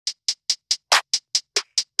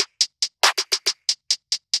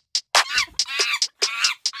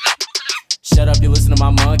shut up, you listen to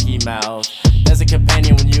my monkey mouth. There's a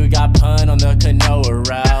companion when you got pun on the canoa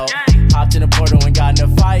route. Hopped in a portal and got in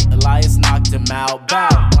a fight, Elias knocked him out. Bow,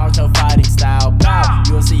 Naruto fighting style. Bow,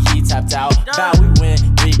 UFC he tapped out. Bow, we win,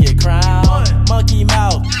 we get crowned. Monkey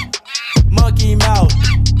mouth, monkey mouth,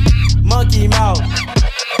 monkey mouth,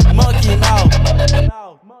 monkey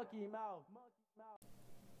mouth, monkey mouth.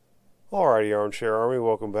 Alrighty, Armchair Army,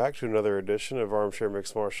 welcome back to another edition of Armchair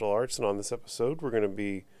Mixed Martial Arts, and on this episode we're going to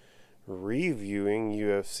be reviewing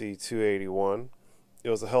UFC 281. It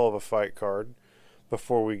was a hell of a fight card.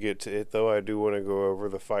 Before we get to it, though, I do want to go over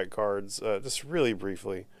the fight cards just really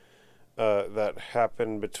briefly that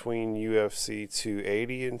happened between UFC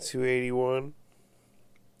 280 and 281.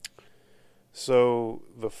 So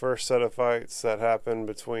the first set of fights that happened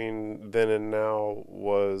between then and now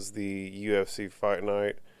was the UFC Fight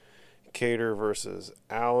Night Kattar versus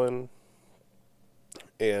Allen,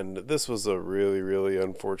 and this was a really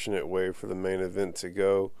unfortunate way for the main event to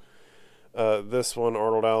go. This one,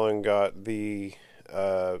 Arnold Allen got the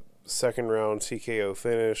second round TKO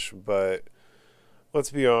finish, but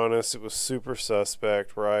let's be honest, it was super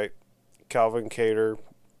suspect, right? Calvin Kattar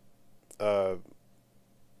on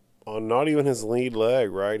not even his lead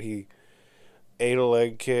leg, right? He ate a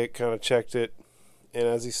leg kick, kind of checked it, and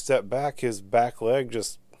as he stepped back, his back leg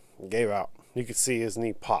just gave out. You could see his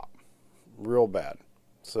knee pop real bad.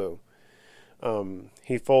 So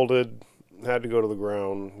he folded, had to go to the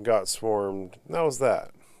ground, got swarmed. That was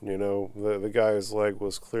that. You know, the guy's leg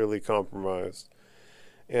was clearly compromised.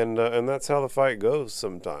 And that's how the fight goes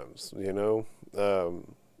sometimes, you know.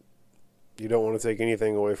 You don't want to take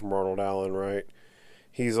anything away from Arnold Allen, right?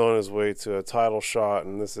 He's on his way to a title shot,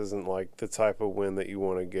 and this isn't like the type of win that you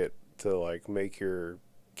want to get to like make your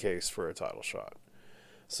case for a title shot.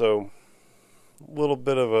 So, a little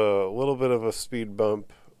bit of a speed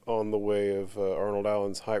bump on the way of Arnold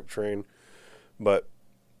Allen's hype train, but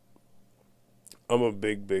I'm a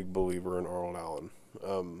big believer in Arnold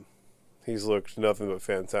Allen. He's looked nothing but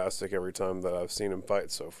fantastic every time that I've seen him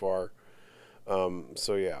fight so far.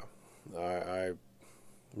 So yeah, I'm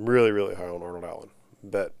really high on Arnold Allen.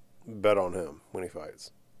 Bet on him when he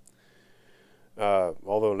fights.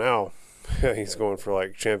 Although now he's going for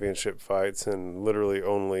like championship fights and literally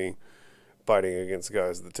only fighting against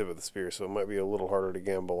guys at the tip of the spear, so it might be a little harder to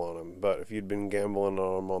gamble on him. But if you'd been gambling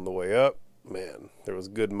on him on the way up, man, there was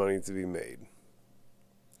good money to be made.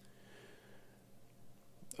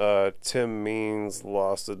 Tim Means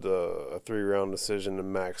lost a 3-round decision to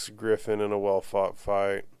Max Griffin in a well-fought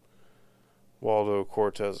fight. Waldo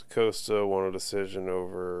Cortez Acosta won a decision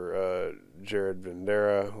over Jared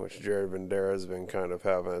Vanderaa, which Jared Vanderaa has been kind of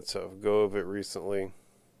having a tough go of it recently.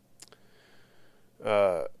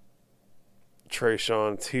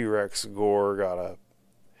 Tresean T-Rex Gore got a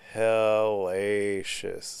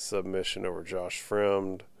hellacious submission over Josh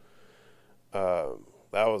Fremd.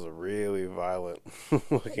 That was a really violent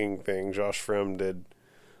looking thing. Josh Fremd did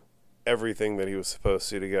everything that he was supposed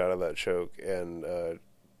to get out of that choke, and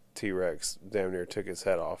T-Rex damn near took his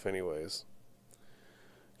head off anyways.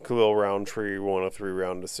 Khalil Roundtree won a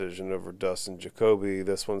 3-round decision over Dustin Jacoby.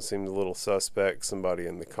 This one seemed a little suspect. Somebody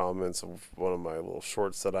in the comments of one of my little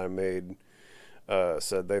shorts that I made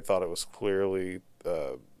said they thought it was clearly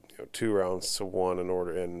 2 rounds to 1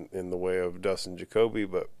 in the way of Dustin Jacoby,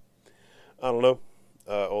 but I don't know.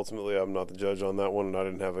 Ultimately, I'm not the judge on that one, and I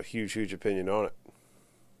didn't have a huge opinion on it.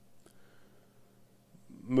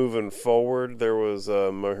 Moving forward, there was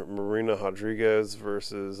Marina Rodriguez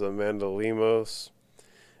versus Amanda Lemos,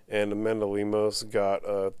 and Amanda Lemos got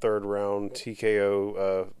a 3rd round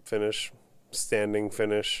TKO finish, standing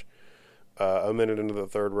finish, a minute into the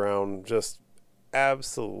 3rd round. Just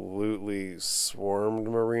absolutely swarmed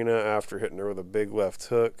Marina after hitting her with a big left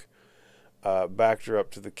hook. Backed her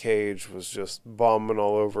up to the cage, was just bombing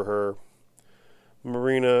all over her.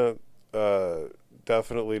 Marina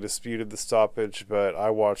definitely disputed the stoppage, but I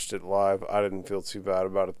watched it live. I didn't feel too bad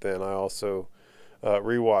about it then. I also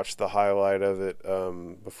rewatched the highlight of it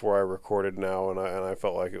before I recorded now, and I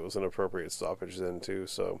felt like it was an appropriate stoppage then too.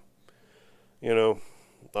 So, you know,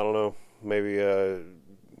 I don't know. Maybe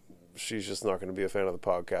she's just not going to be a fan of the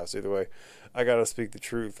podcast. Either way, I got to speak the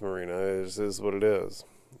truth, Marina. It is what it is.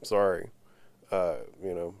 Sorry. You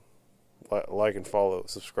know, like and follow,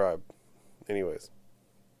 subscribe. Anyways.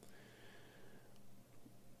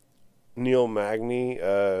 Neil Magny,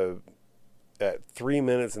 at 3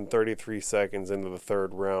 minutes and 33 seconds into the 3rd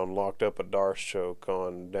round, locked up a Darce choke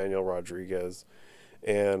on Daniel Rodriguez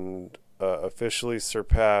and officially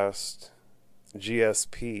surpassed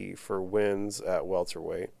GSP for wins at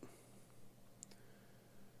welterweight.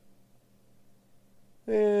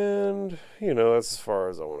 And, that's as far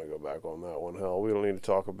as I want to go back on that one. Hell, we don't need to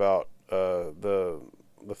talk about the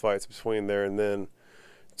fights between there and then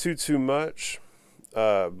too much.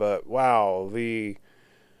 But, wow, the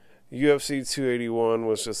UFC 281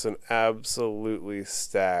 was just an absolutely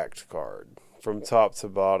stacked card. From top to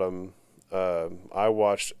bottom, I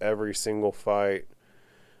watched every single fight.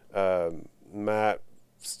 Matt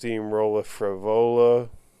Steamroller Frivola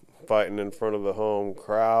fighting in front of the home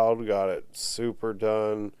crowd, got it super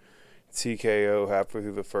done. TKO halfway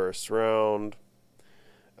through the first round.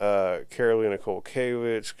 Karolina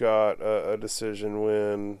Kowalkiewicz got a decision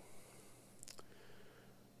win.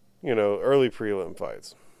 Early prelim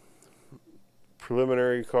fights.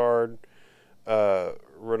 Preliminary card.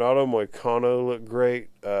 Renato Moicano looked great.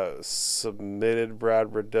 Submitted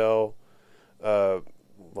Brad Riddell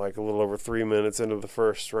like a little over 3 minutes into the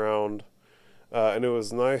first round. And it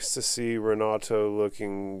was nice to see Renato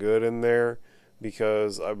looking good in there,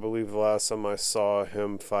 because I believe the last time I saw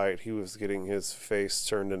him fight, he was getting his face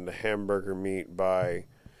turned into hamburger meat by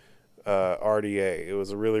RDA. It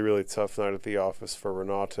was a really, really tough night at the office for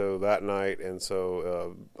Renato that night, and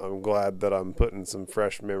so I'm glad that I'm putting some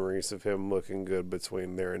fresh memories of him looking good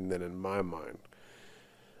between there and then in my mind.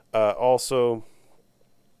 Also,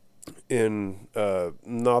 in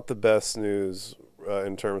not the best news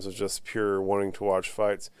in terms of just pure wanting to watch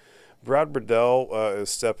fights, Brad Riddell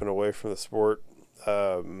is stepping away from the sport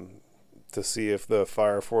to see if the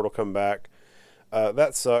Fire Ford will come back.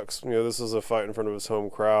 That sucks. This is a fight in front of his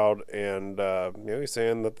home crowd, and he's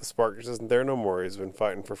saying that the spark just isn't there no more. He's been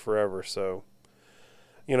fighting for forever, so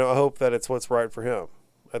I hope that it's what's right for him.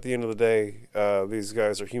 At the end of the day, these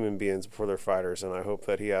guys are human beings before they're fighters, and I hope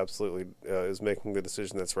that he absolutely is making the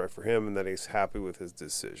decision that's right for him, and that he's happy with his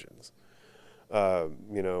decisions.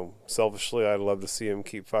 Selfishly, I'd love to see him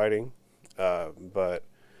keep fighting, but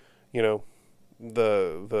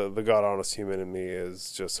the God honest human in me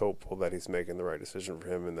is just hopeful that he's making the right decision for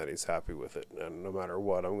him and that he's happy with it. And no matter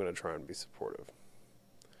what, I'm going to try and be supportive.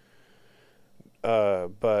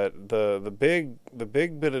 But the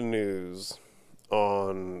big bit of news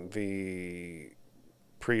on the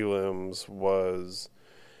prelims was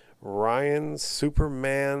Ryan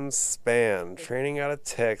Superman Spann training out of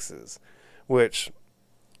Texas, which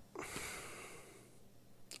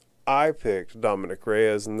I picked Dominic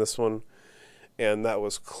Reyes in this one, and that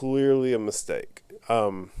was clearly a mistake.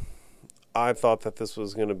 I thought that this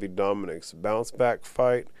was going to be Dominic's bounce back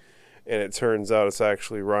fight, and it turns out it's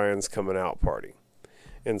actually Ryan's coming out party.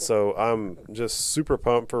 And so I'm just super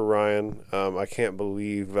pumped for Ryan. I can't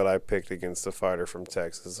believe that I picked against a fighter from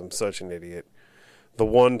Texas. I'm such an idiot. The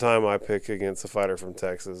one time I pick against a fighter from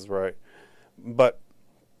Texas, right? But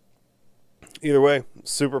either way,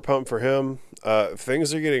 super pumped for him.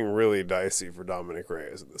 Things are getting really dicey for Dominic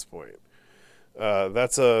Reyes at this point.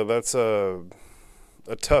 That's a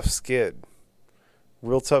tough skid.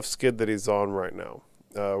 Real tough skid that he's on right now.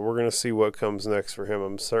 We're going to see what comes next for him.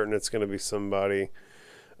 I'm certain it's going to be somebody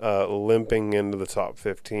limping into the top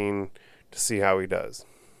 15 to see how he does.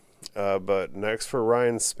 But next for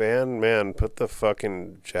Ryan Spann, man, put the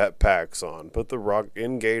fucking jetpacks on. Put the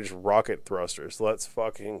engaged rocket thrusters. Let's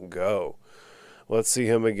fucking go. Let's see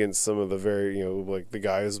him against some of the very, like the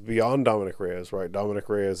guys beyond Dominic Reyes, right? Dominic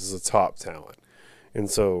Reyes is a top talent. And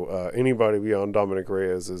so anybody beyond Dominic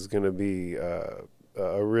Reyes is going to be a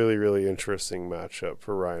really, really interesting matchup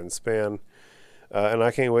for Ryan Spann. And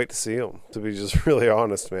I can't wait to see him, to be just really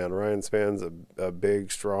honest, man. Ryan Spann's a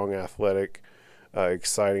big, strong, athletic,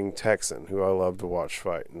 exciting Texan who I love to watch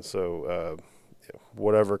fight. And so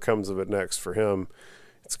whatever comes of it next for him,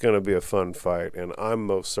 it's going to be a fun fight. And I'm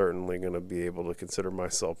most certainly going to be able to consider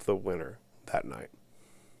myself the winner that night.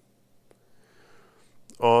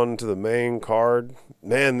 On to the main card.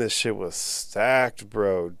 Man, this shit was stacked,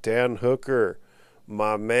 bro. Dan Hooker,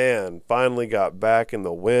 my man, finally got back in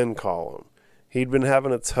the win column. He'd been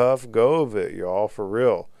having a tough go of it, y'all, for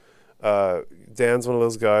real. Dan's one of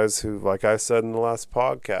those guys who, like I said in the last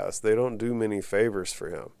podcast, they don't do many favors for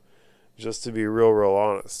him. Just to be real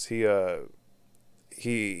honest, he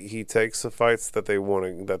takes the fights that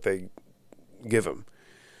they give him,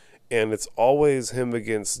 and it's always him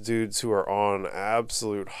against dudes who are on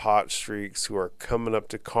absolute hot streaks, who are coming up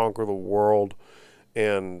to conquer the world,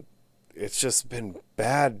 and it's just been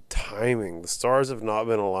bad timing. The stars have not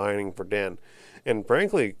been aligning for Dan. And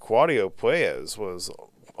frankly, Claudio Puelles was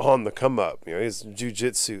on the come up. He's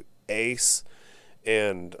jiu-jitsu ace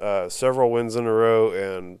and several wins in a row.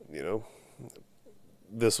 And,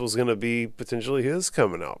 this was going to be potentially his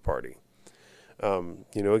coming out party.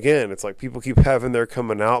 Again, it's like people keep having their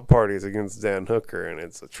coming out parties against Dan Hooker. And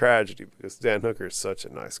it's a tragedy because Dan Hooker is such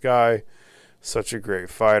a nice guy. such a great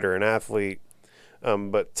fighter and athlete.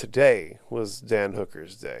 But today was Dan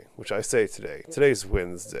Hooker's day, which I say today. Today's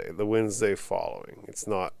Wednesday, the Wednesday following. It's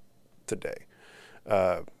not today.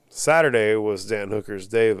 Saturday was Dan Hooker's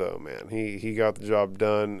day, though, man. He got the job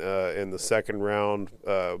done in the second round.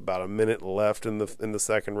 About a minute left in the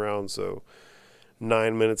second round, so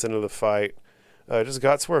 9 minutes into the fight. Just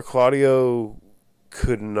got to where Claudio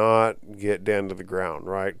could not get Dan to the ground,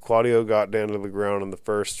 right? Claudio got Dan to the ground in the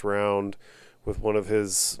first round with one of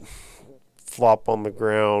his flop on the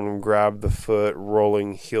ground, grab the foot,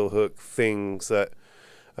 rolling heel hook things that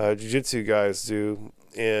jiu-jitsu guys do.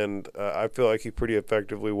 And I feel like he pretty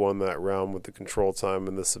effectively won that round with the control time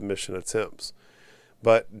and the submission attempts.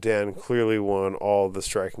 But Dan clearly won all the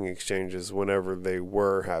striking exchanges whenever they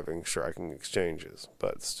were having striking exchanges.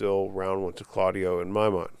 But still, round went to Claudio in my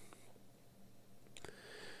mind.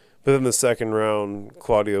 But in the second round,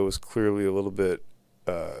 Claudio was clearly a little bit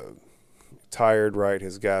tired, right?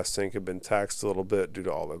 His gas tank had been taxed a little bit due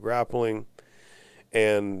to all the grappling.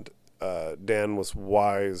 And Dan was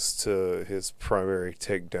wise to his primary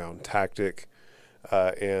takedown tactic.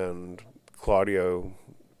 And Claudio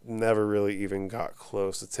never really even got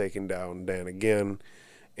close to taking down Dan again.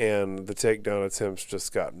 And the takedown attempts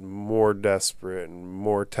just got more desperate and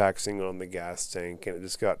more taxing on the gas tank. And it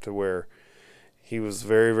just got to where he was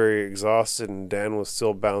very, very exhausted, and Dan was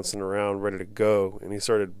still bouncing around, ready to go. And he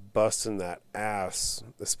started busting that ass,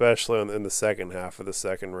 especially in the second half of the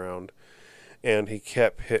second round. And he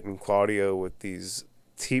kept hitting Claudio with these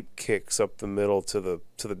teep kicks up the middle to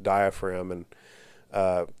the diaphragm, and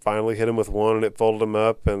finally hit him with one, and it folded him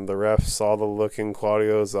up. And the ref saw the look in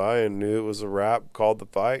Claudio's eye and knew it was a wrap. Called the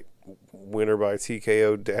fight, winner by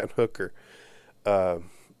TKO, Dan Hooker.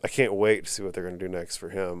 I can't wait to see what they're going to do next for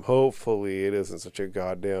him. Hopefully it isn't such a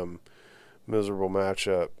goddamn miserable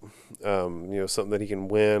matchup. Something that he can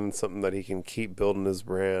win, something that he can keep building his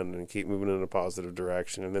brand and keep moving in a positive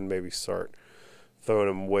direction, and then maybe start throwing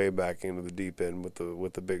him way back into the deep end with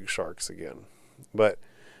the big sharks again. But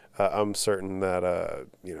I'm certain that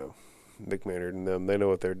Mick Maynard and them, they know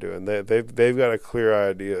what they're doing. They've got a clear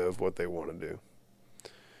idea of what they want to do.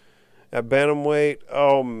 At bantamweight,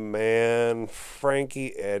 oh man,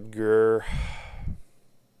 Frankie Edgar.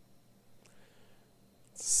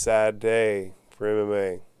 Sad day for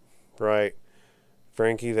MMA, right?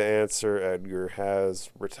 Frankie the Answer Edgar has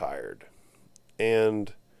retired.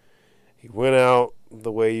 And he went out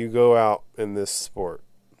the way you go out in this sport.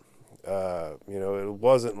 It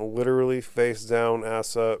wasn't literally face down,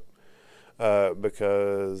 ass up,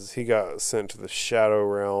 because he got sent to the shadow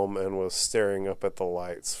realm and was staring up at the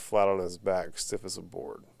lights, flat on his back, stiff as a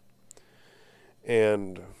board.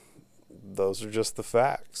 And those are just the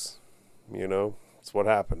facts. It's what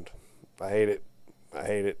happened. I hate it. I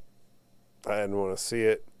didn't want to see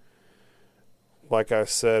it. Like I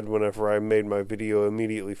said, whenever I made my video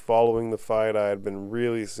immediately following the fight, I had been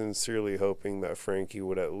really sincerely hoping that Frankie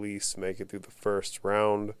would at least make it through the first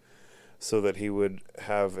round, so that he would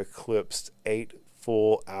have eclipsed 8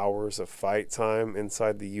 full hours of fight time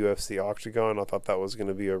inside the UFC octagon. I thought that was going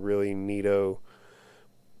to be a really neato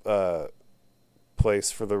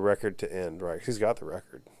place for the record to end, right? He's got the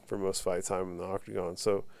record for most fight time in the octagon.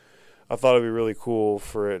 So I thought it'd be really cool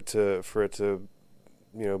for it to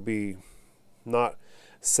be not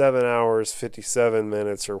 7 hours, 57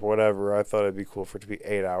 minutes or whatever. I thought it'd be cool for it to be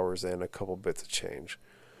 8 hours and a couple bits of change.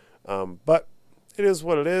 But it is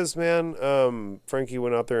what it is, man. Frankie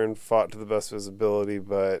went out there and fought to the best of his ability,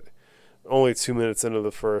 but only 2 minutes into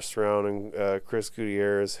the first round, and Chris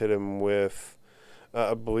Gutierrez hit him with,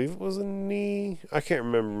 I believe it was a knee. I can't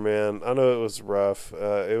remember, man. I know it was rough.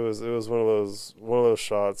 It was one of those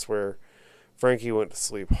shots where Frankie went to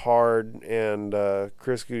sleep hard, and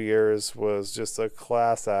Chris Gutierrez was just a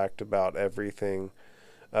class act about everything.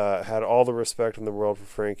 Had all the respect in the world for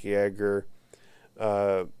Frankie Edgar.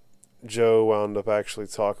 Joe wound up actually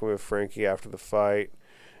talking with Frankie after the fight.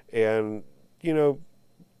 And,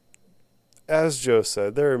 as Joe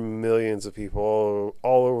said, there are millions of people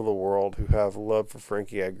all over the world who have love for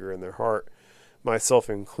Frankie Edgar in their heart, myself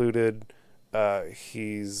included.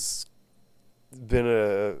 He's been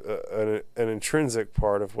an intrinsic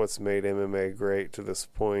part of what's made MMA great to this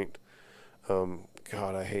point.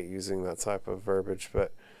 God, I hate using that type of verbiage,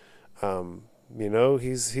 but,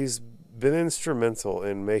 he's been instrumental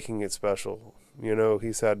in making it special.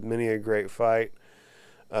 He's had many a great fight,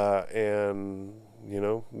 and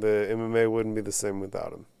the MMA wouldn't be the same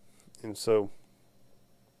without him. And so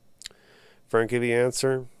Frankie the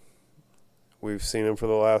Answer, we've seen him for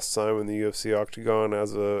the last time in the UFC octagon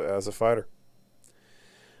as a fighter.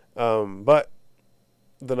 But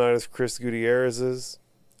the night of Chris Gutierrez's,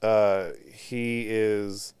 He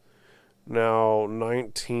is now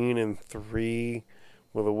 19-3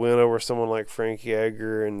 with a win over someone like Frankie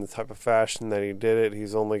Edgar. In the type of fashion that he did it,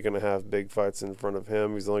 he's only going to have big fights in front of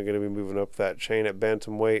him. He's only going to be moving up that chain at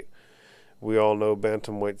bantamweight. We all know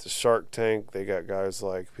bantamweight's a shark tank. They got guys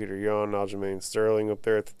like Peter Yan, Aljamain Sterling up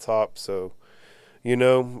there at the top. So,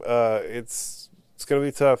 it's going to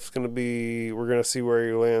be tough. We're going to see where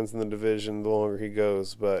he lands in the division the longer he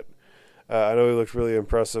goes. But I know he looked really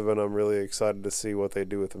impressive, and I'm really excited to see what they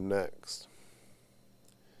do with him next.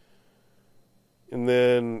 And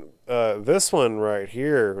then this one right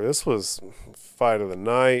here, this was fight of the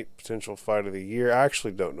night, potential fight of the year. I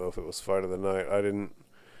actually don't know if it was fight of the night. I don't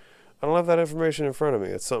have that information in front of me.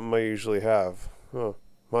 It's something I usually have. Oh,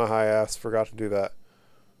 my high ass forgot to do that.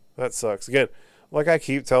 That sucks. Again, like I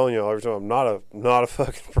keep telling you all every time, I'm not a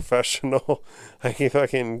fucking professional. I keep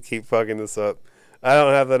fucking this up. I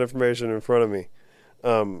don't have that information in front of me.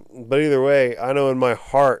 But either way, I know in my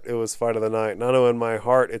heart it was fight of the night, and I know in my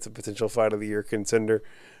heart it's a potential fight of the year contender,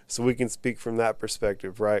 so we can speak from that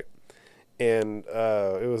perspective, right? And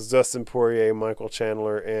it was Dustin Poirier, Michael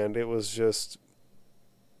Chandler, and it was just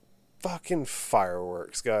fucking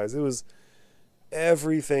fireworks, guys. It was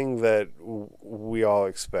everything that we all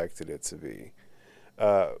expected it to be.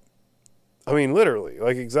 I mean, literally,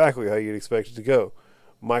 like exactly how you'd expect it to go.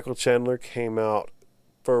 Michael Chandler came out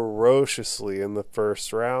ferociously in the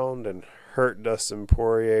first round and hurt Dustin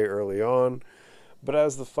Poirier early on. But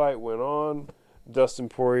as the fight went on, Dustin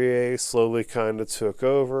Poirier slowly kind of took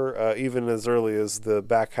over. Even as early as the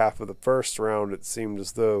back half of the first round, it seemed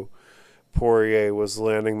as though Poirier was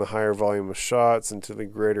landing the higher volume of shots and to the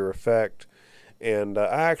greater effect. And I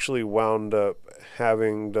actually wound up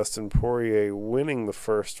having Dustin Poirier winning the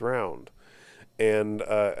first round. And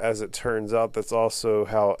as it turns out, that's also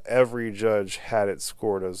how every judge had it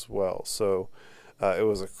scored as well. So it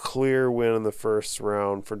was a clear win in the first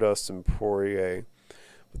round for Dustin Poirier.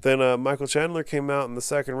 But then Michael Chandler came out in the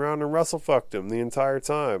second round and wrestle-fucked him the entire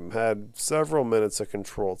time. Had several minutes of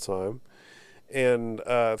control time. And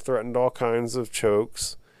threatened all kinds of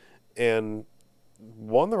chokes. And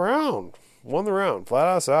won the round. Flat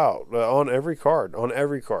ass out. On every card.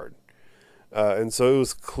 And so it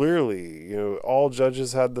was clearly, all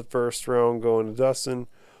judges had the first round going to Dustin.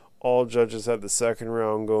 All judges had the second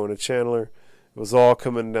round going to Chandler. It was all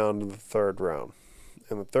coming down to the third round.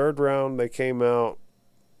 In the third round, they came out,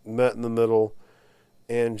 met in the middle,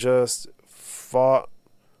 and just fought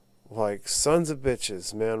like sons of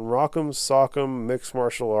bitches, man. Rock'em sock'em mixed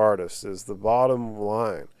martial artists is the bottom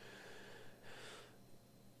line.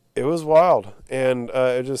 It was wild, and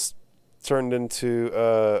it just turned into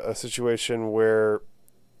a situation where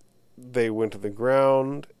they went to the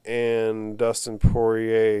ground and Dustin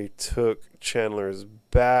Poirier took Chandler's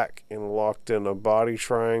back and locked in a body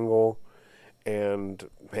triangle. And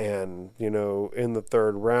man, in the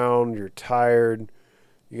third round, you're tired.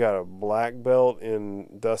 You got a black belt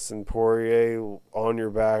in Dustin Poirier on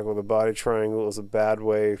your back with a body triangle. It was a bad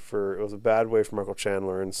way for Michael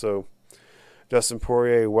Chandler. And so Dustin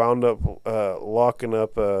Poirier wound up locking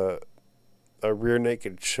up a rear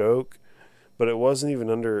naked choke, but it wasn't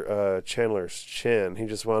even under Chandler's chin. He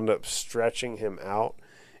just wound up stretching him out,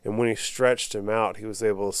 and when he stretched him out, he was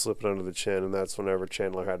able to slip it under the chin, and that's whenever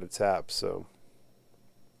Chandler had to tap. So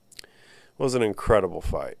it was an incredible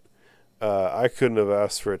fight. I couldn't have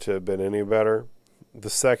asked for it to have been any better.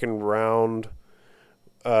 The second round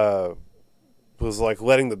was like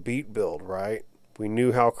letting the beat build, right? We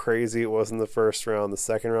knew how crazy it was in the first round. The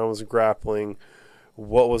second round was grappling.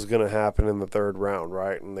 What was going to happen in the third round,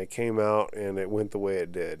 right? And they came out and it went the way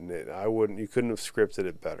it did. And you couldn't have scripted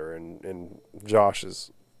it better, in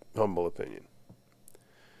Josh's humble opinion.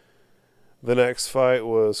 The next fight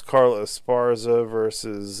was Carla Esparza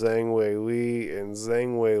versus Zhang Weili, and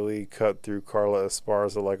Zhang Weili cut through Carla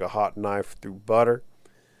Esparza like a hot knife through butter.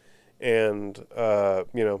 And,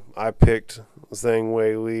 I picked Zhang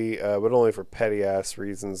Weili, but only for petty-ass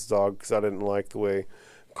reasons, dog, because I didn't like the way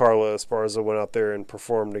Carla Esparza went out there and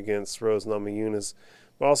performed against Rose Namajunas.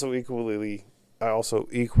 But I also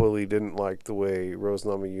equally didn't like the way Rose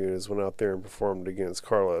Namajunas went out there and performed against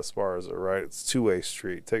Carla Esparza, right? It's a two-way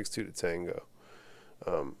street. It takes two to tango.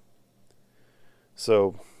 I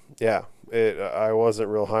wasn't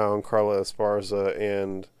real high on Carla Esparza,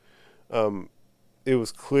 and it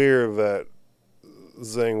was clear that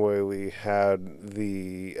Zhang Weili had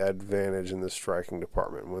the advantage in the striking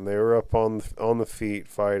department. When they were up on the feet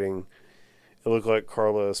fighting, it looked like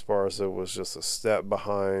Carla Esparza was just a step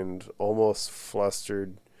behind, almost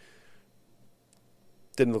flustered.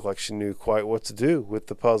 Didn't look like she knew quite what to do with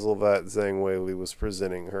the puzzle that Zhang Weili was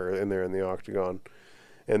presenting her in the octagon.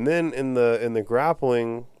 And then in the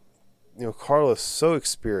grappling, Carla's so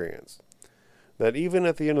experienced that even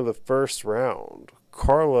at the end of the first round,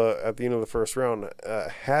 Carla at the end of the first round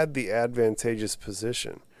had the advantageous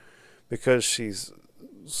position because she's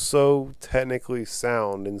so technically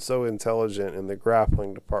sound and so intelligent in the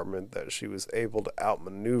grappling department that she was able to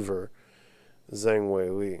outmaneuver Zhang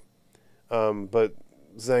Weili. But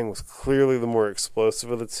Zhang was clearly the more explosive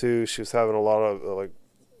of the two. She was having a lot of,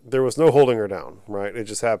 there was no holding her down, right? It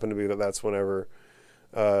just happened to be that's whenever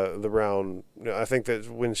the round, I think that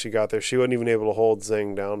when she got there, she wasn't even able to hold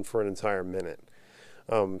Zhang down for an entire minute.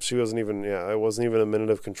 She wasn't even, it wasn't even a minute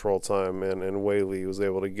of control time, and Weili was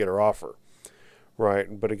able to get her off her,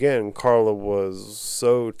 right? But again, Carla was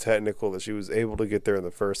so technical that she was able to get there in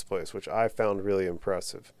the first place, which I found really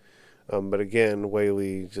impressive. But again,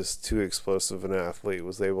 Weili, just too explosive an athlete,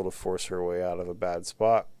 was able to force her way out of a bad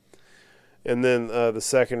spot. And then the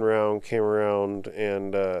second round came around,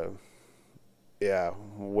 and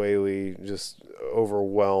Weili just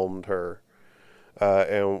overwhelmed her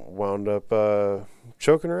and wound up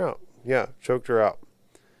choking her out. Yeah, choked her out.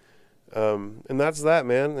 And that's that,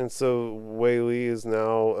 man. And so Weili is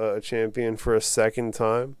now a champion for a second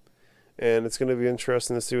time. And it's going to be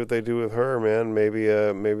interesting to see what they do with her, man. Maybe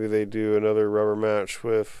they do another rubber match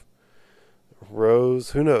with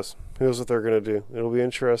Rose. Who knows? Who knows what they're going to do? It'll be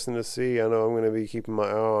interesting to see. I know I'm going to be keeping my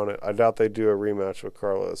eye on it. I doubt they do a rematch with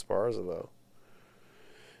Carla Esparza, though.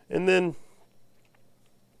 And then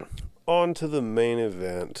on to the main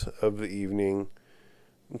event of the evening.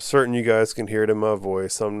 I'm certain you guys can hear it in my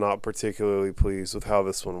voice. I'm not particularly pleased with how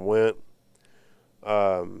this one went.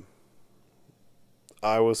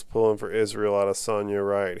 I was pulling for Israel Adesanya,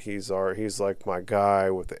 right? He's like my guy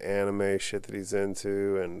with the anime shit that he's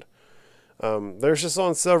into, and there's just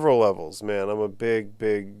on several levels, man. I'm a big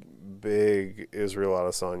Israel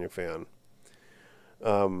Adesanya fan.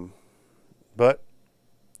 But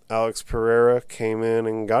Alex Pereira came in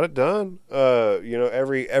and got it done.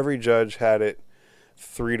 Every judge had it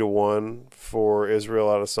 3-1 for Israel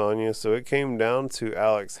Adesanya, so it came down to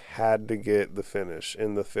Alex had to get the finish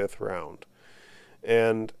in the 5th round.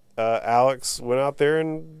 And Alex went out there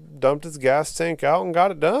and dumped his gas tank out and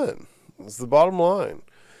got it done. That's the bottom line.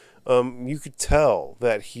 You could tell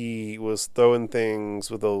that he was throwing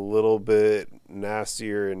things with a little bit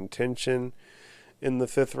nastier intention in the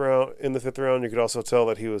 5th round. In the 5th round, you could also tell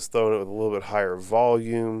that he was throwing it with a little bit higher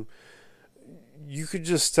volume. You could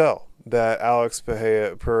just tell that Alex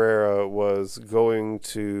Pereira was going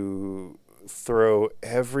to throw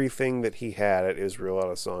everything that he had at Israel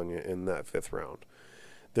Adesanya in that 5th round.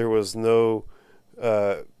 There was no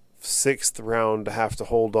 6th round to have to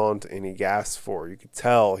hold on to any gas for. You could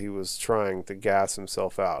tell he was trying to gas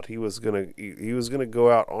himself out. He was gonna go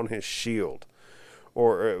out on his shield,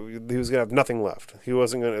 or he was gonna have nothing left. He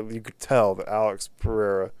wasn't gonna. You could tell that Alex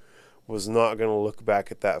Pereira was not gonna look back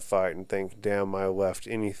at that fight and think, "Damn, I left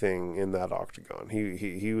anything in that octagon."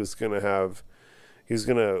 He was gonna have. He was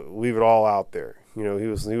gonna leave it all out there. He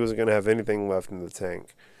wasn't gonna have anything left in the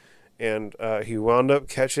tank. And he wound up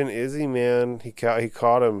catching Izzy, man. He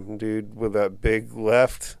caught him, dude, with that big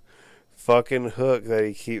left fucking hook that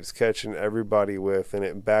he keeps catching everybody with, and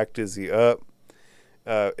it backed Izzy up.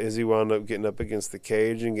 Izzy wound up getting up against the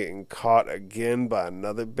cage and getting caught again by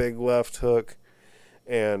another big left hook.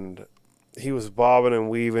 And he was bobbing and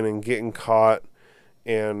weaving and getting caught,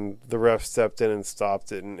 and the ref stepped in and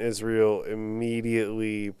stopped it. And Israel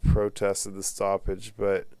immediately protested the stoppage,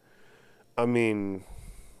 but, I mean,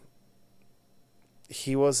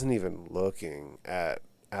 he wasn't even looking at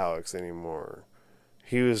Alex anymore.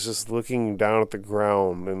 He was just looking down at the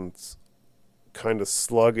ground and kind of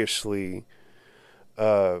sluggishly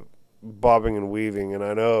bobbing and weaving. And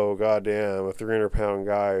I know, goddamn, a 300-pound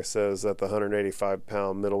guy says that the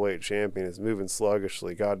 185-pound middleweight champion is moving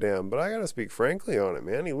sluggishly. Goddamn. But I gotta speak frankly on it,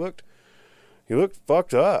 man. He looked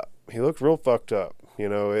fucked up. He looked real fucked up.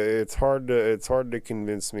 It's hard to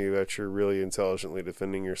convince me that you're really intelligently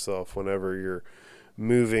defending yourself whenever you're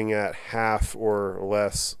moving at half or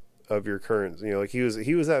less of your current. He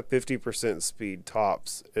was at 50% speed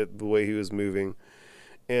tops at the way he was moving.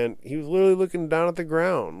 And he was literally looking down at the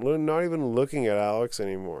ground, not even looking at Alex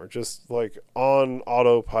anymore, just like on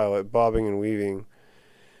autopilot, bobbing and weaving.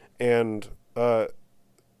 And, I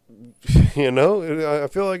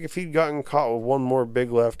feel like if he'd gotten caught with one more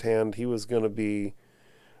big left hand, he was going to be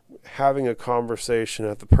having a conversation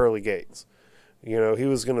at the pearly gates. He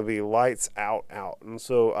was going to be lights out. And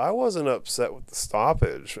so I wasn't upset with the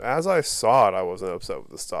stoppage. As I saw it, I wasn't upset with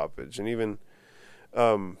the stoppage. And even,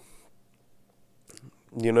 I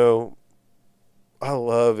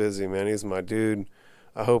love Izzy, man. He's my dude.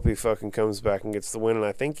 I hope he fucking comes back and gets the win, and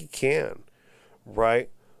I think he can, right?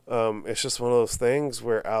 It's just one of those things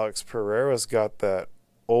where Alex Pereira's got that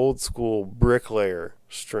old school bricklayer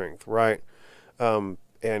strength, right?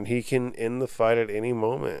 And he can end the fight at any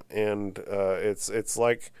moment, and it's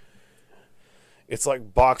like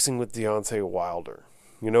boxing with Deontay Wilder.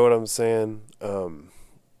 You know what I'm saying?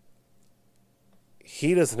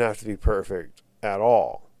 He doesn't have to be perfect at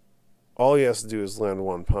all. All he has to do is land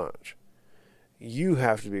one punch. You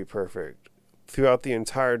have to be perfect throughout the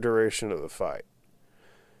entire duration of the fight.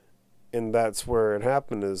 And that's where it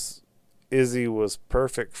happened. Is Izzy was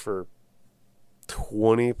perfect for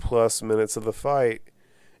 20 plus minutes of the fight,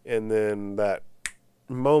 and then that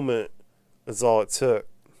moment is all it took,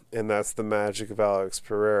 and that's the magic of Alex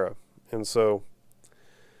Pereira. And so,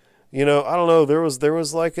 I don't know, there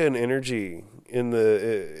was like an energy in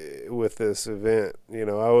with this event.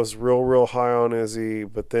 I was real high on Izzy,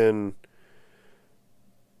 but then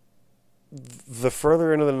the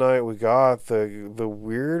further into the night we got, the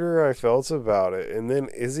weirder I felt about it. And then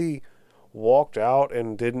Izzy walked out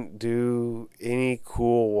and didn't do any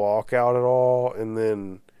cool walkout at all, and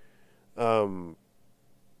then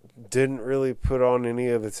didn't really put on any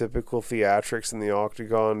of the typical theatrics in the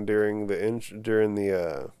octagon during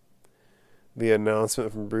the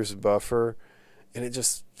announcement from Bruce Buffer, and it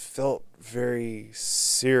just felt very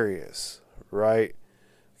serious, right?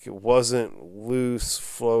 It wasn't loose,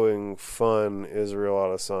 flowing, fun Israel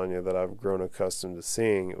Adesanya that I've grown accustomed to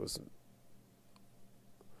seeing. It was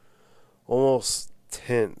almost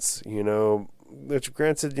tense, Which,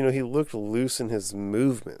 granted, he looked loose in his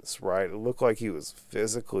movements, right? It looked like he was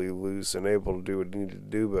physically loose and able to do what he needed to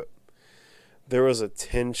do, but there was a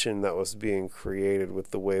tension that was being created with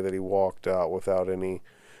the way that he walked out without any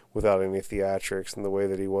theatrics, and the way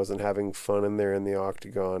that he wasn't having fun in there in the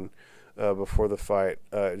octagon before the fight.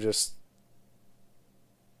 I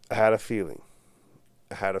had a feeling.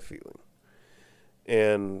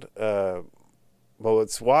 And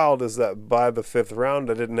what's wild is that by the fifth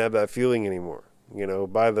round, I didn't have that feeling anymore.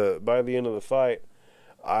 By the end of the fight,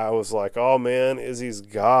 I was like, oh man, Izzy's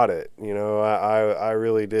got it. I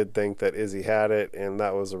really did think that Izzy had it, and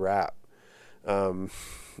that was a wrap. And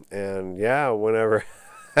yeah, whenever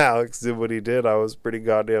Alex did what he did, I was pretty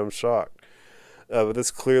goddamn shocked. But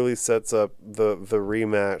this clearly sets up the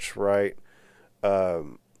rematch, right?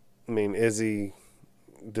 Izzy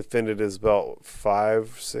defended his belt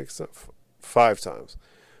 5 times.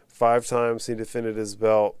 5 times he defended his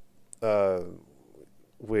belt,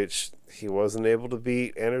 which he wasn't able to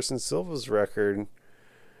beat Anderson Silva's record.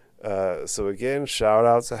 So again, shout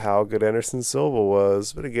out to how good Anderson Silva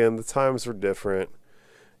was. But again, the times were different.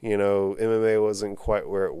 MMA wasn't quite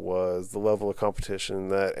where it was. The level of competition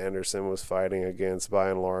that Anderson was fighting against, by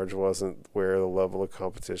and large, wasn't where the level of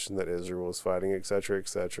competition that Israel was fighting, etc.,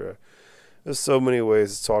 etc. There's so many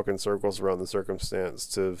ways to talk in circles around the circumstance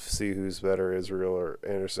to see who's better, Israel or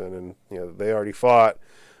Anderson. And they already fought,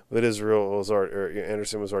 but Anderson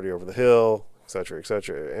was already over the hill, etc.,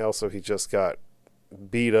 etc. And also, he just got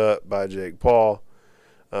beat up by Jake Paul,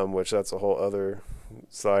 which that's a whole other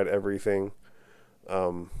side everything.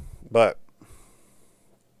 But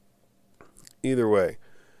either way,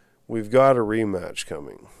 we've got a rematch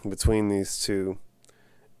coming between these two,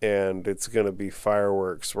 and it's going to be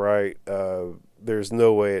fireworks, right? There's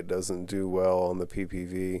no way it doesn't do well on the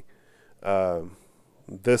PPV.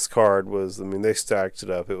 This card was, they stacked it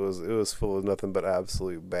up. It was full of nothing but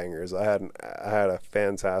absolute bangers. I had a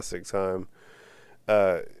fantastic time.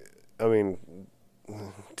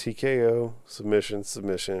 TKO, submission,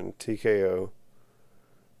 TKO.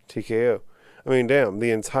 Damn,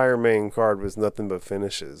 the entire main card was nothing but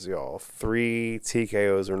finishes, y'all. 3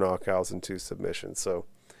 TKOs or knockouts and 2 submissions. So,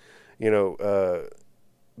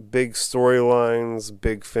 big storylines,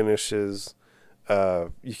 big finishes.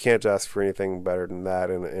 You can't ask for anything better than that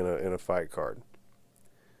in a fight card.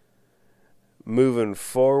 Moving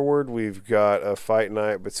forward, we've got a fight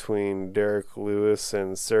night between Derek Lewis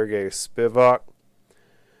and Sergey Spivak.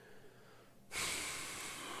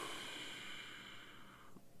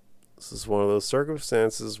 This is one of those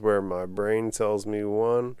circumstances where my brain tells me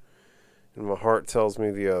one and my heart tells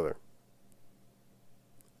me the other.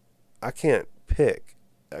 I can't pick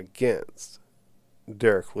against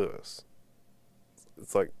Derek Lewis.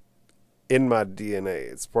 It's like in my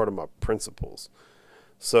DNA. It's part of my principles.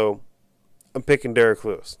 So I'm picking Derek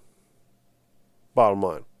Lewis. Bottom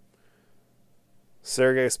line.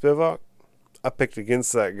 Sergey Spivak, I picked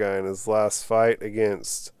against that guy in his last fight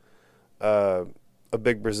against a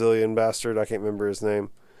big Brazilian bastard. I can't remember his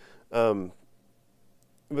name. But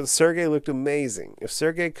Sergey looked amazing. If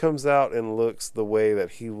Sergey comes out and looks the way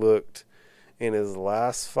that he looked in his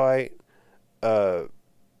last fight.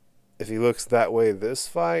 If he looks that way this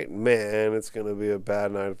fight, man, it's going to be a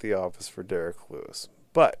bad night at the office for Derek Lewis.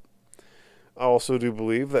 But I also do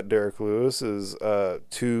believe that Derek Lewis is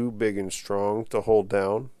too big and strong to hold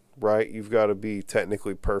down, right? You've got to be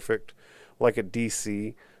technically perfect, like a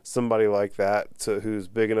DC, somebody like that who's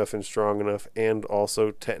big enough and strong enough and also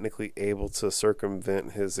technically able to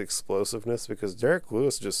circumvent his explosiveness, because Derek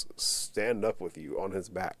Lewis just stand up with you on his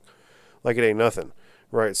back like it ain't nothing.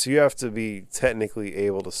 Right, so you have to be technically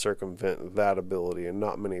able to circumvent that ability, and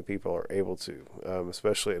not many people are able to,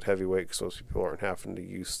 especially at heavyweight, because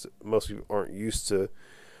most people aren't used to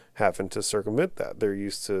having to circumvent that. They're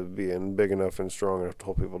used to being big enough and strong enough to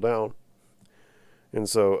hold people down. And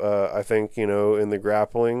so I think, in the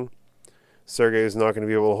grappling, Sergey's not going to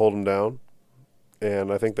be able to hold him down,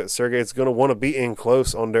 and I think that Sergey's going to want to be in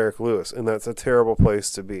close on Derek Lewis, and that's a terrible place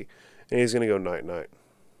to be. And he's going to go night-night.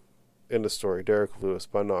 End of story. Derek Lewis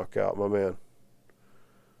by knockout, my man.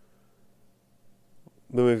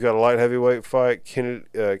 Then we've got a light heavyweight fight: Kennedy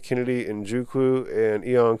Nzechukwu and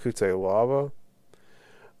Ion Cutelaba.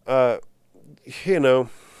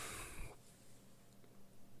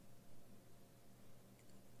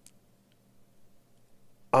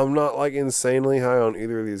 I'm not like insanely high on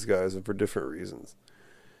either of these guys, and for different reasons.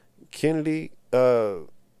 Kennedy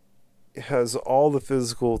has all the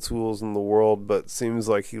physical tools in the world, but seems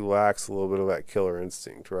like he lacks a little bit of that killer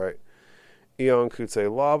instinct, right? Ion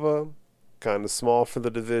Cutelaba, kind of small for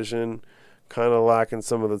the division, kind of lacking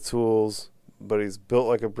some of the tools, but he's built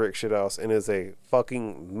like a brick shit house and is a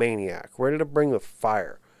fucking maniac, ready to bring the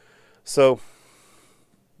fire. So,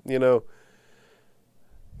 but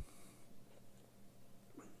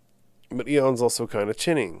Eon's also kind of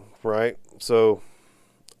chinning, right? So,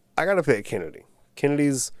 I gotta pick Kennedy.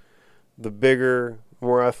 Kennedy's the bigger,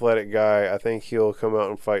 more athletic guy. I think he'll come out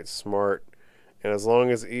and fight smart. And as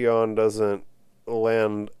long as Eon doesn't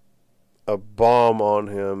land a bomb on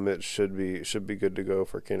him, it should be good to go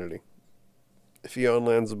for Kennedy. If Eon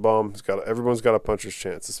lands a bomb, everyone's got a puncher's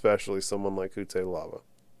chance, especially someone like Cutelaba.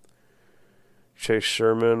 Chase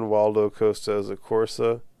Sherman, Waldo Cortez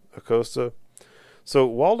Acosta. So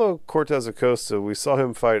Waldo Cortez Acosta, we saw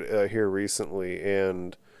him fight here recently,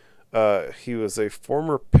 and he was a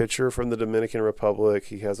former pitcher from the Dominican Republic.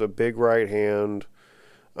 He has a big right hand,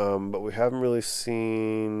 but we haven't really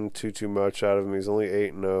seen too much out of him. He's only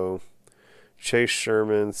 8-0. Chase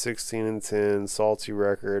Sherman, 16-10, salty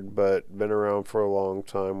record, but been around for a long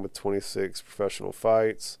time with 26 professional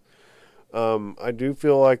fights. I do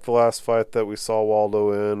feel like the last fight that we saw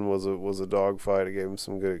Waldo in was a dog fight. It gave him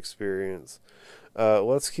some good experience.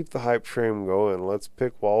 Let's keep the hype train going. Let's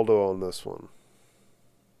pick Waldo on this one.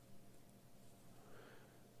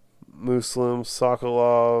 Muslim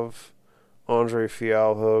Sokolov, Andre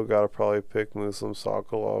Fialho. Gotta probably pick Muslim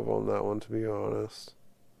Sokolov on that one, to be honest.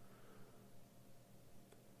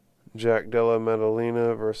 Jack Della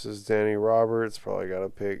Maddalena versus Danny Roberts. Probably gotta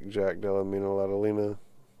pick Jack Della Maddalena.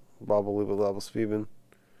 Spieben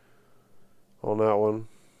on that one.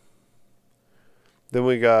 Then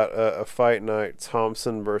we got a fight night: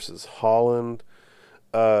 Thompson versus Holland.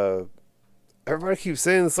 Everybody keeps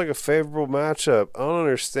saying it's like a favorable matchup. I don't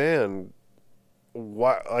understand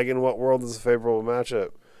why. Like, in what world is a favorable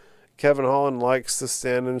matchup? Kevin Holland likes to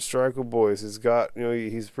stand and strike with boys. He's got,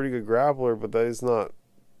 he's a pretty good grappler, but that is not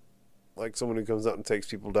like someone who comes out and takes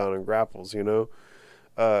people down and grapples,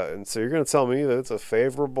 And so you're going to tell me that it's a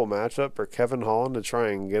favorable matchup for Kevin Holland to try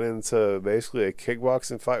and get into basically a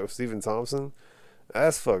kickboxing fight with Stephen Thompson?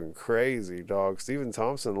 That's fucking crazy, dog. Stephen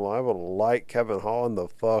Thompson liable to light Kevin Holland the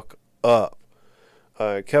fuck up.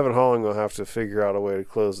 Kevin Holland will have to figure out a way to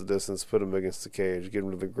close the distance, put him against the cage, get him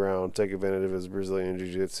to the ground, take advantage of his Brazilian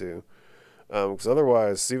Jiu-Jitsu. Because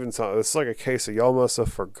otherwise, Stephen Thompson, it's like a case of y'all must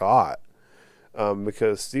have forgot.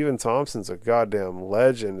 Because Stephen Thompson's a goddamn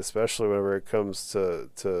legend, especially whenever it comes to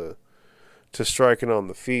striking on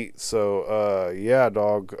the feet. So, yeah,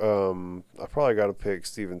 dog, I probably got to pick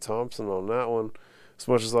Stephen Thompson on that one. As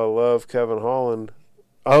much as I love Kevin Holland,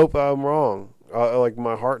 I hope I'm wrong. Like,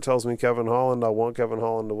 my heart tells me Kevin Holland. I want Kevin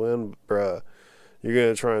Holland to win. Bruh, you're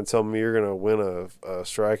going to try and tell me you're going to win a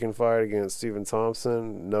striking fight against Stephen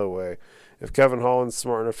Thompson? No way. If Kevin Holland's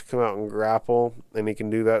smart enough to come out and grapple, and he can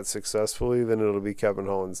do that successfully, then it'll be Kevin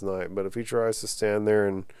Holland's night. But if he tries to stand there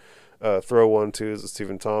and throw 1-2s at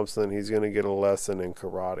Stephen Thompson, he's going to get a lesson in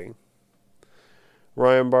karate.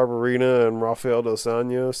 Ryan Barberena and Rafael Dos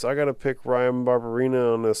Anjos. I got to pick Ryan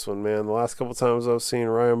Barberena on this one, man. The last couple times I've seen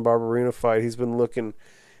Ryan Barberena fight, he's been looking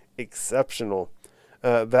exceptional.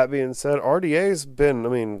 That being said, RDA's been,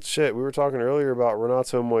 we were talking earlier about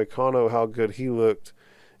Renato Moicano, how good he looked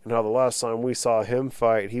and how the last time we saw him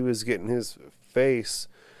fight, he was getting his face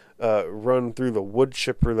run through the wood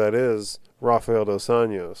chipper that is Rafael dos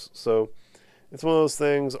Anjos. So it's one of those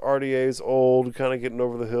things. RDA's old, kind of getting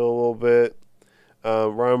over the hill a little bit.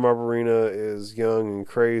 Ryan Barberena is young and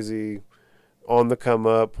crazy, on the come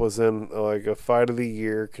up, was in like a fight of the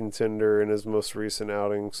year contender in his most recent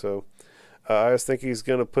outing. So I just think he's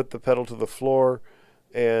going to put the pedal to the floor,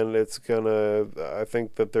 and I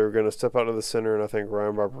think that they're going to step out to the center, and I think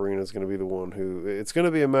Ryan Barberena is going to be the one it's going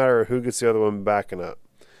to be a matter of who gets the other one backing up.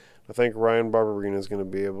 I think Ryan Barberena is going to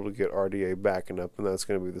be able to get RDA backing up, and that's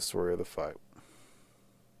going to be the story of the fight.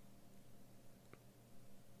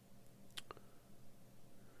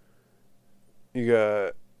 You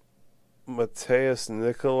got Mateus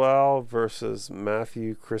Nicolau versus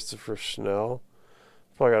Matthew Christopher Schnell.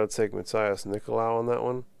 Probably got to take Mateus Nicolau on that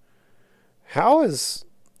one. How is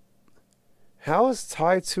Tai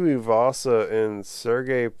Tuivasa and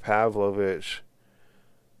Sergey Pavlovich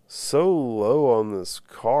so low on this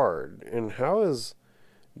card? And how is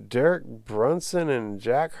Derek Brunson and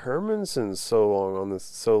Jack Hermanson so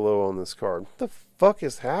low on this card? What the fuck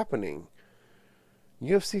is happening?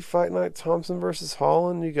 UFC Fight Night, Thompson versus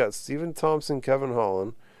Holland. You got Stephen Thompson, Kevin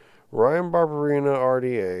Holland, Ryan Barberena,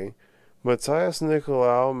 RDA, Mateus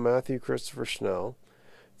Nicolau, Matthew Christopher Schnell,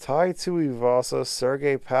 Tai Tuivasa,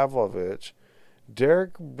 Sergey Pavlovich,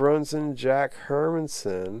 Derek Brunson, Jack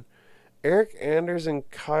Hermanson, Eric Anders, and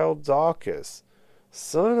Kyle Dawkins.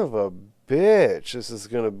 Son of a bitch, this is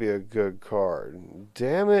going to be a good card.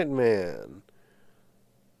 Damn it, man.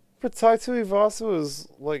 But Tai Tuivasa was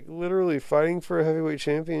like literally fighting for a heavyweight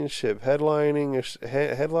championship,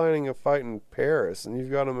 headlining a fight in Paris, and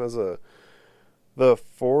you've got him as the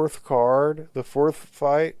fourth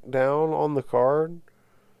fight down on the card,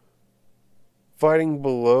 fighting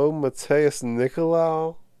below Mateus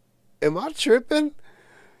Nicolau. Am I tripping?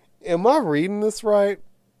 Am I reading this right?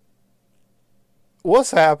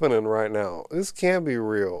 What's happening right now? This can't be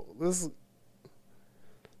real. These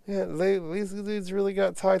dudes really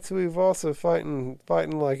got Tai Tuivasa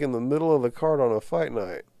fighting like in the middle of the card on a fight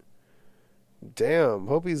night. Damn,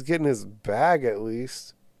 hope he's getting his bag at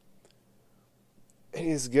least. And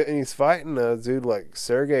he's fighting a dude like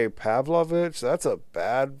Sergey Pavlovich. That's like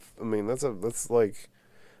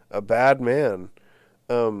a bad man.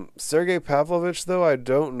 Sergey Pavlovich, though, I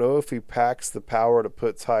don't know if he packs the power to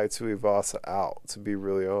put Tai Tuivasa out, to be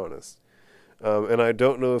really honest. And I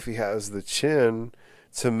don't know if he has the chin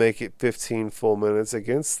to make it 15 full minutes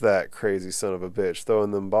against that crazy son of a bitch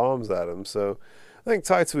throwing them bombs at him. So I think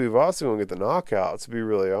Tai Tuivasa will get the knockout, to be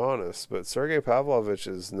really honest. But Sergey Pavlovich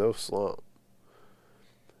is no slump.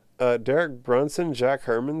 Derek Brunson, Jack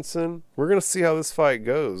Hermanson. We're going to see how this fight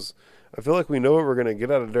goes. I feel like we know what we're going to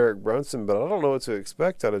get out of Derek Brunson, but I don't know what to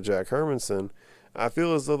expect out of Jack Hermanson. I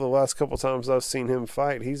feel as though the last couple times I've seen him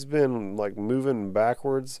fight, he's been like moving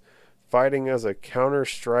backwards, fighting as a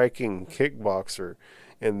counter-striking kickboxer.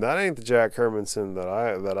 And that ain't the Jack Hermanson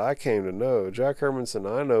that I came to know. Jack Hermanson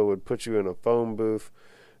I know would put you in a phone booth,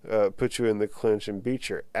 put you in the clinch, and beat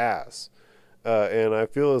your ass. And I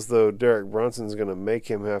feel as though Derek Brunson's going to make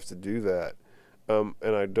him have to do that. And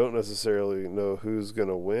I don't necessarily know who's going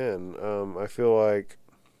to win. I feel like,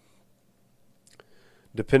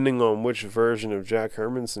 depending on which version of Jack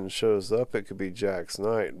Hermanson shows up, it could be Jack's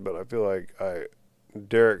night. But I feel like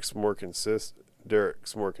Derek's more consistent.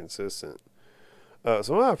 So I'm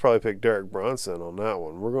going to probably pick Derek Brunson on that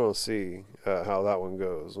one. We're going to see how that one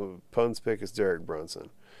goes. Pun's pick is Derek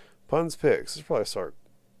Brunson. Pun's picks. Let's probably start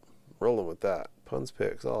rolling with that. Pun's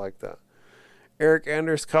picks. I like that. Eric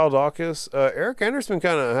Anders, Kyle Dawkins. Eric Anders been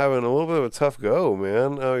kind of having a little bit of a tough go,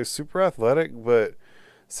 man. He's super athletic, but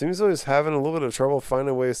seems like he's having a little bit of trouble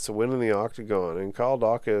finding ways to win in the octagon. And Kyle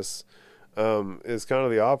Dawkins is kind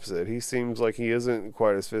of the opposite. He seems like he isn't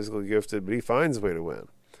quite as physically gifted, but he finds a way to win.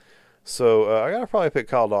 So I gotta probably pick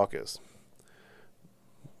Kyle Dawkins.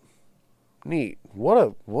 Neat.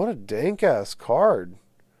 What a dank ass card.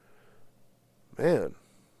 Man,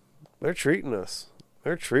 they're treating us.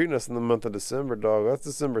 They're treating us in the month of December, dog. That's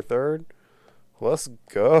December 3rd. Let's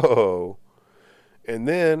go. And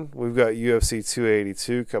then we've got UFC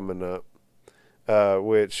 282 coming up,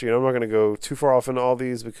 which, I'm not going to go too far off into all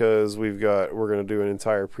these because we're going to do an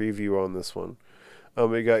entire preview on this one.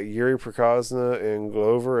 We got Yuri Prochazna and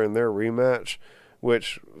Glover in their rematch,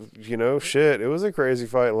 which, it was a crazy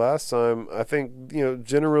fight last time. I think,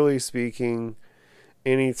 generally speaking,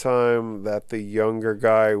 anytime that the younger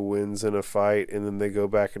guy wins in a fight and then they go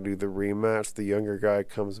back and do the rematch, the younger guy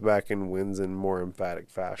comes back and wins in more emphatic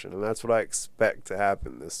fashion. And that's what I expect to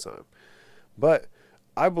happen this time. But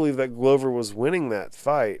I believe that Glover was winning that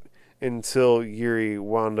fight, until Yuri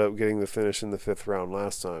wound up getting the finish in the 5th round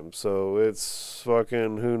last time. So it's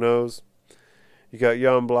fucking who knows. You got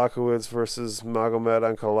Jan Blachowicz versus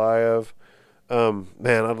Magomed Ankalaev.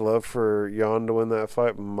 Man, I'd love for Jan to win that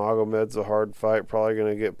fight. Magomed's a hard fight, probably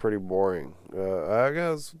going to get pretty boring. I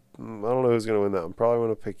guess I don't know who's going to win that. I'm probably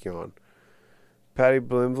going to pick Jan. Paddy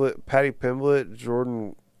Pimblett,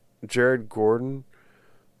 Jared Gordon.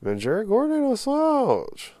 Man, Jared Gordon ain't no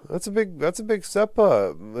slouch. That's a big step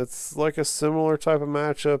up. It's like a similar type of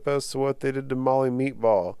matchup as to what they did to Molly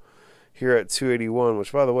Meatball here at 281.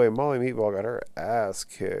 Which, by the way, Molly Meatball got her ass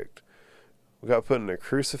kicked. We got put in a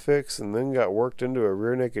crucifix and then got worked into a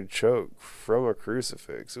rear naked choke from a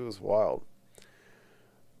crucifix. It was wild.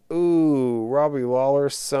 Ooh, Robbie Lawler,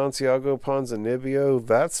 Santiago Ponzinibbio.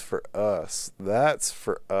 That's for us. That's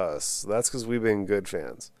because we've been good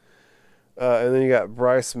fans. And then you got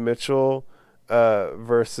Bryce Mitchell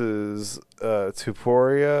versus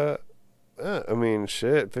Tuporia. I mean,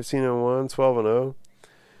 shit, 15-1, 12-0.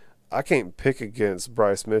 I can't pick against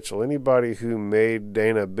Bryce Mitchell. Anybody who made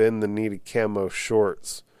Dana bend the knee to camo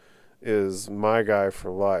shorts is my guy for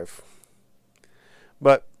life.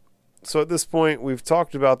 But, so at this point, we've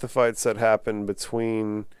talked about the fights that happened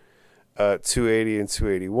between 280 and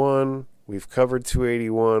 281. We've covered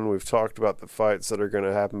 281. We've talked about the fights that are going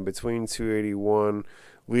to happen between 281,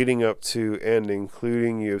 leading up to and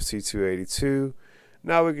including UFC 282.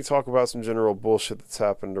 Now we can talk about some general bullshit that's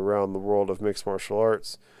happened around the world of mixed martial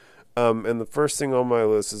arts. And the first thing on my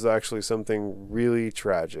list is actually something really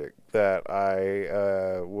tragic that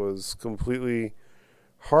I was completely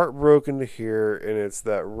heartbroken to hear, and it's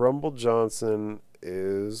that Rumble Johnson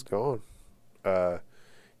is gone.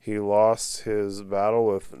 He lost his battle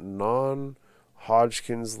with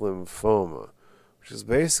non-Hodgkin's lymphoma, which is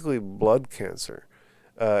basically blood cancer.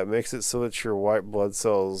 It makes it so that your white blood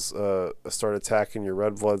cells start attacking your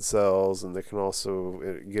red blood cells, and they can also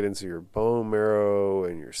get into your bone marrow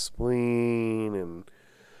and your spleen, and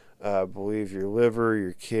I believe your liver,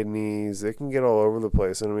 your kidneys. They can get all over the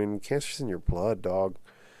place. And I mean, cancer's in your blood, dog.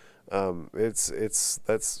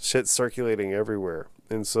 That's shit circulating everywhere.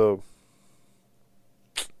 And so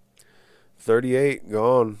 38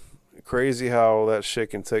 gone. Crazy how that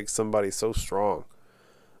shit can take somebody so strong.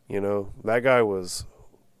 You know, that guy was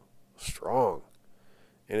strong,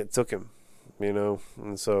 and it took him, you know.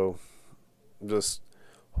 And so just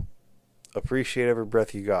appreciate every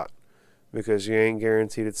breath you got, because you ain't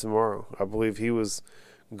guaranteed it tomorrow. I believe he was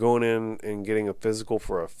going in and getting a physical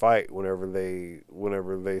for a fight whenever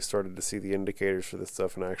they started to see the indicators for this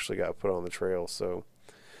stuff and actually got put on the trail. So,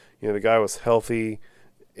 you know, the guy was healthy,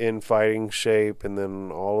 in fighting shape, and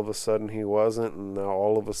then all of a sudden he wasn't, and now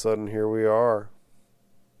all of a sudden here we are.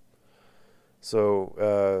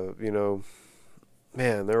 So, you know,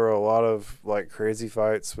 man, there were a lot of like crazy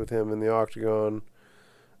fights with him in the octagon.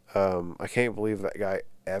 I can't believe that guy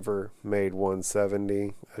ever made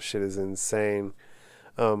 170. That shit is insane.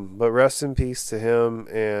 But rest in peace to him,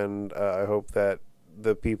 and I hope that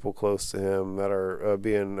the people close to him that are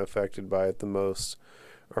being affected by it the most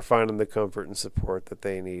are finding the comfort and support that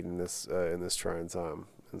they need in this trying time.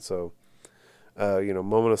 And so, you know,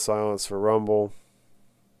 moment of silence for Rumble.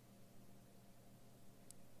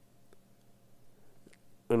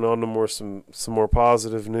 And on to some more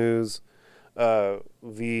positive news. The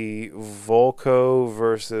Volko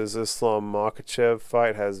versus Islam Makhachev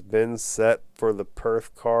fight has been set for the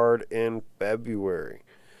Perth card in February.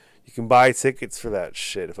 You can buy tickets for that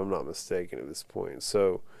shit, if I'm not mistaken, at this point.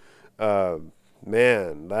 So,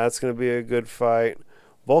 man, that's going to be a good fight.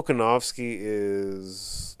 Volkanovski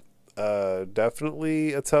is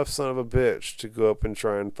definitely a tough son of a bitch to go up and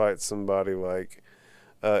try and fight somebody like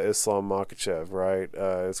Islam Makhachev, right?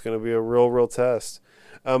 It's going to be a real test.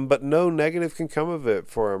 But no negative can come of it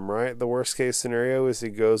for him, right? The worst case scenario is he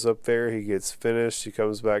goes up there, he gets finished, he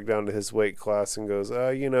comes back down to his weight class and goes,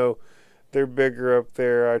 you know, they're bigger up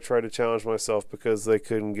there. I tried to challenge myself because they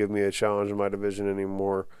couldn't give me a challenge in my division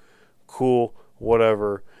anymore. Cool,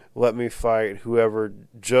 whatever. Let me fight whoever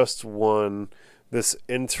just won this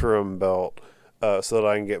interim belt so that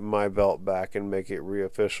I can get my belt back and make it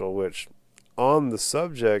re-official, which, on the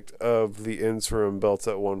subject of the interim belts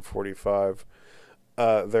at 145,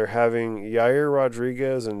 they're having Yair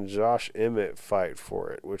Rodriguez and Josh Emmett fight for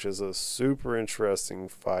it, which is a super interesting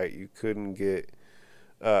fight. You couldn't get,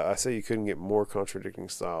 I say you couldn't get more contradicting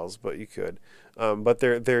styles, but you could. But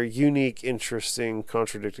they're unique, interesting,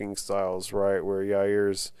 contradicting styles, right? Where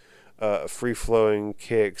Yair's free-flowing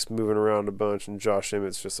kicks, moving around a bunch, and Josh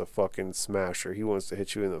Emmett's just a fucking smasher. He wants to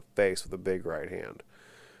hit you in the face with a big right hand.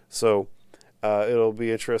 So, It'll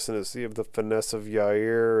be interesting to see if the finesse of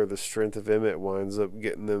Yair or the strength of Emmett winds up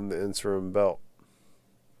getting them the interim belt.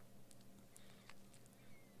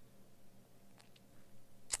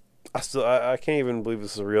 I can't even believe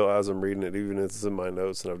this is real as I'm reading it, even if it's in my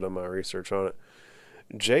notes and I've done my research on it.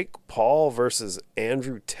 Jake Paul versus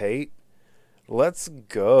Andrew Tate. Let's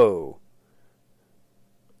go.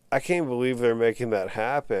 I can't believe they're making that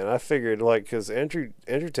happen. I figured, like, because Andrew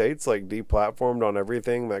Tate's, like, deplatformed on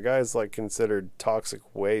everything. That guy's, like, considered toxic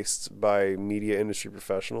waste by media industry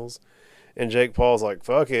professionals. And Jake Paul's like,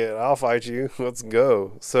 fuck it, I'll fight you. Let's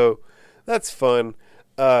go. So that's fun.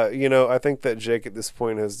 I think that Jake at this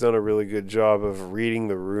point has done a really good job of reading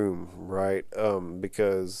the room, right?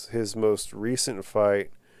 Because his most recent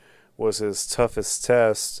fight was his toughest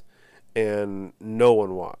test, and no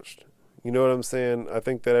one watched. You know what I'm saying? I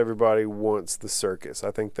think that everybody wants the circus.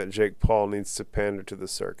 I think that Jake Paul needs to pander to the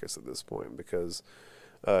circus at this point because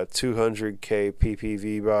 200K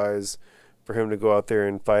PPV buys for him to go out there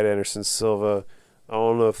and fight Anderson Silva. I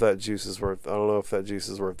don't know if that juice is worth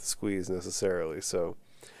the squeeze necessarily. So,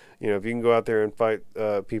 if you can go out there and fight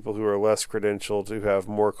people who are less credentialed, who have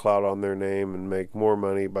more clout on their name and make more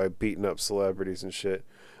money by beating up celebrities and shit,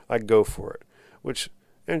 I'd go for it. Which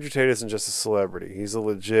Andrew Tate isn't just a celebrity. He's a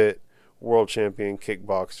legit world champion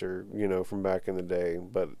kickboxer, from back in the day,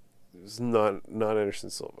 but it's not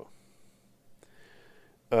Anderson Silva.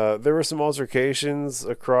 There were some altercations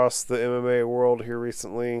across the MMA world here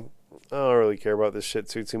recently. I don't really care about this shit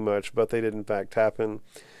too much, but they did in fact happen.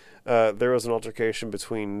 There was an altercation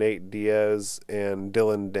between Nate Diaz and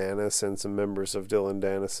Dylan Dennis and some members of Dylan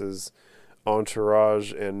Dennis's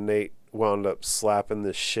entourage, and Nate wound up slapping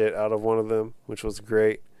the shit out of one of them, which was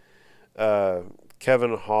great.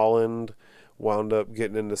 Kevin Holland wound up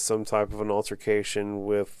getting into some type of an altercation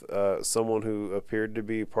with someone who appeared to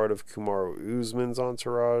be part of Kamaru Usman's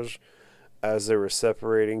entourage. As they were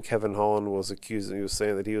separating, Kevin Holland was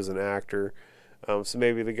saying that he was an actor. So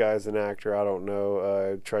maybe the guy's an actor, I don't know.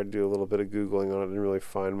 I tried to do a little bit of Googling on it, didn't really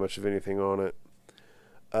find much of anything on it.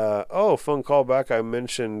 Fun callback. I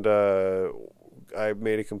mentioned I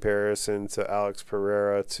made a comparison to Alex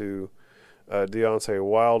Pereira to Deontay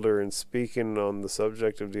Wilder, and speaking on the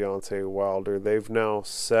subject of Deontay Wilder, they've now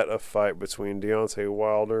set a fight between Deontay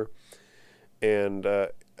Wilder and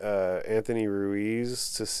Anthony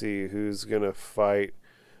Ruiz to see who's going to fight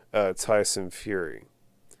Tyson Fury.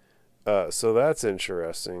 So that's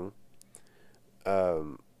interesting.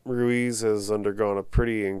 Ruiz has undergone a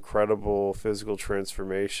pretty incredible physical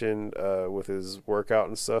transformation with his workout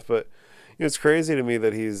and stuff, but it's crazy to me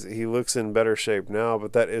that he looks in better shape now,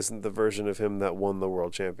 but that isn't the version of him that won the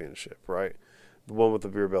world championship, right? The one with the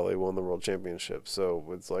beer belly won the world championship. So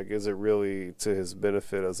it's like, is it really to his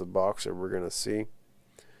benefit as a boxer? We're going to see.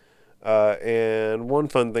 And one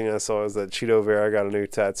fun thing I saw is that Cheeto Vera got a new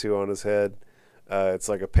tattoo on his head. It's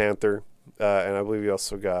like a panther. And I believe he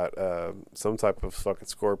also got some type of fucking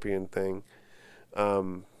scorpion thing.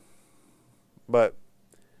 But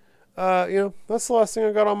that's the last thing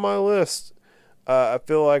I got on my list. I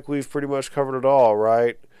feel like we've pretty much covered it all,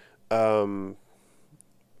 right?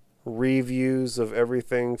 Reviews of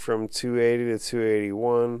everything from 280 to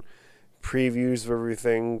 281. Previews of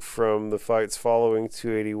everything from the fights following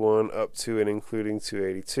 281 up to and including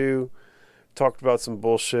 282. Talked about some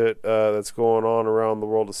bullshit that's going on around the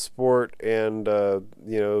world of sport, and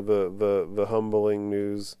the humbling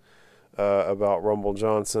news about Rumble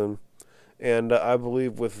Johnson. And I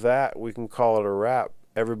believe with that, we can call it a wrap.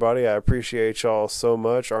 Everybody, I appreciate y'all so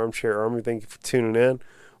much. Armchair Army, thank you for tuning in.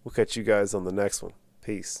 We'll catch you guys on the next one.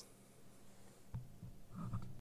 Peace.